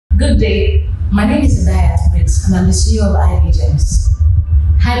Good day, my name is Ibeez and I'm the CEO of Ibeez.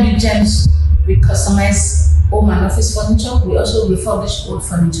 Ibeez, we customize home and office furniture. We also refurbish old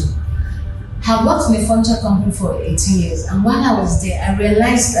furniture. I've worked in a furniture company for 18 years, and while I was there, I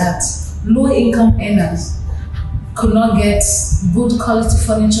realized that low-income earners could not get good quality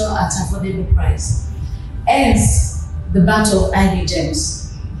furniture at affordable price. Hence, the battle of Ibeez.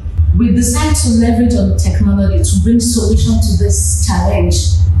 We decided to leverage on technology to bring solution to this challenge.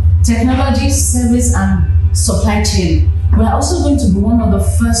 Technology, service, and supply chain. We are also going to be one of the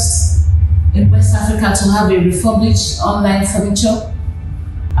first in West Africa to have a refurbished online furniture.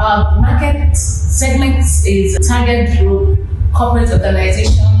 Our market segment is target group, corporate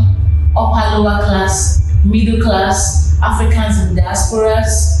organization, upper lower class, middle class, Africans and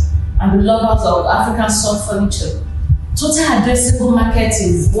diasporas, and the lovers of African soft furniture. Total addressable market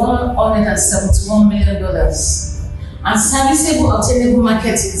is $171 million. And serviceable obtainable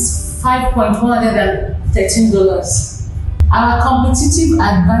market is $5.113. Our competitive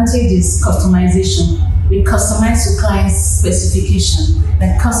advantage is customization. We customize to client's specification,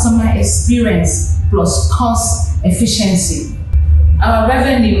 the customer experience plus cost efficiency. Our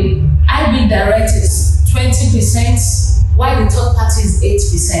revenue, IB direct is 20%, while the third party is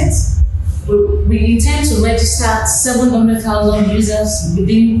 8%. We intend to register 700,000 users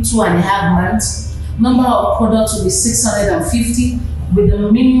within 2.5 months. Number of products will be 650, with the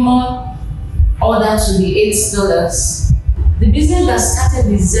minimum order to be $8. The business that started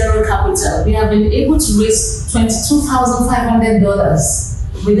with zero capital, we have been able to raise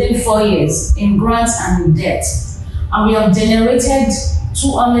 $22,500 within 4 years in grants and in debt. And we have generated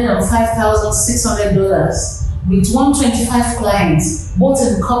 $205,600 with 125 clients, both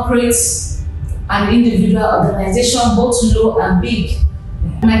in corporate and individual organizations, both low and big.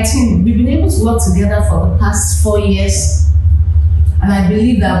 My team, we've been able to work together for the past 4 years, and I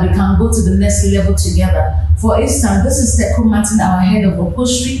believe that we can go to the next level together. For instance, this is Teku Martin, our head of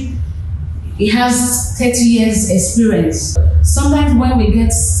upholstery. He has 30 years experience. Sometimes when we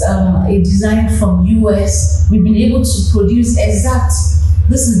get a design from US, we've been able to produce exact.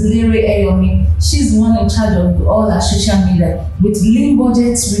 This is Larry Ayomi. She's the one in charge of all our social media. With lean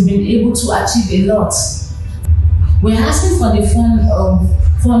budgets, we've been able to achieve a lot. We're asking for the fund of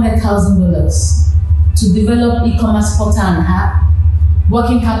 $400,000 to develop e-commerce portal and app,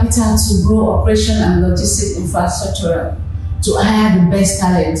 working capital to grow operation and logistics infrastructure, to hire the best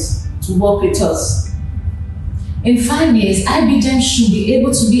talent to work with us. In 5 years, Ibeez should be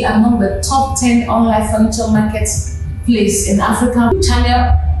able to be among the top 10 online furniture marketplace in Africa, with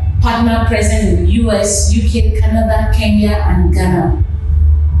channel partner present in the US, UK, Canada, Kenya, and Ghana.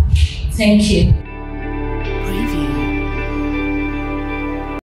 Thank you.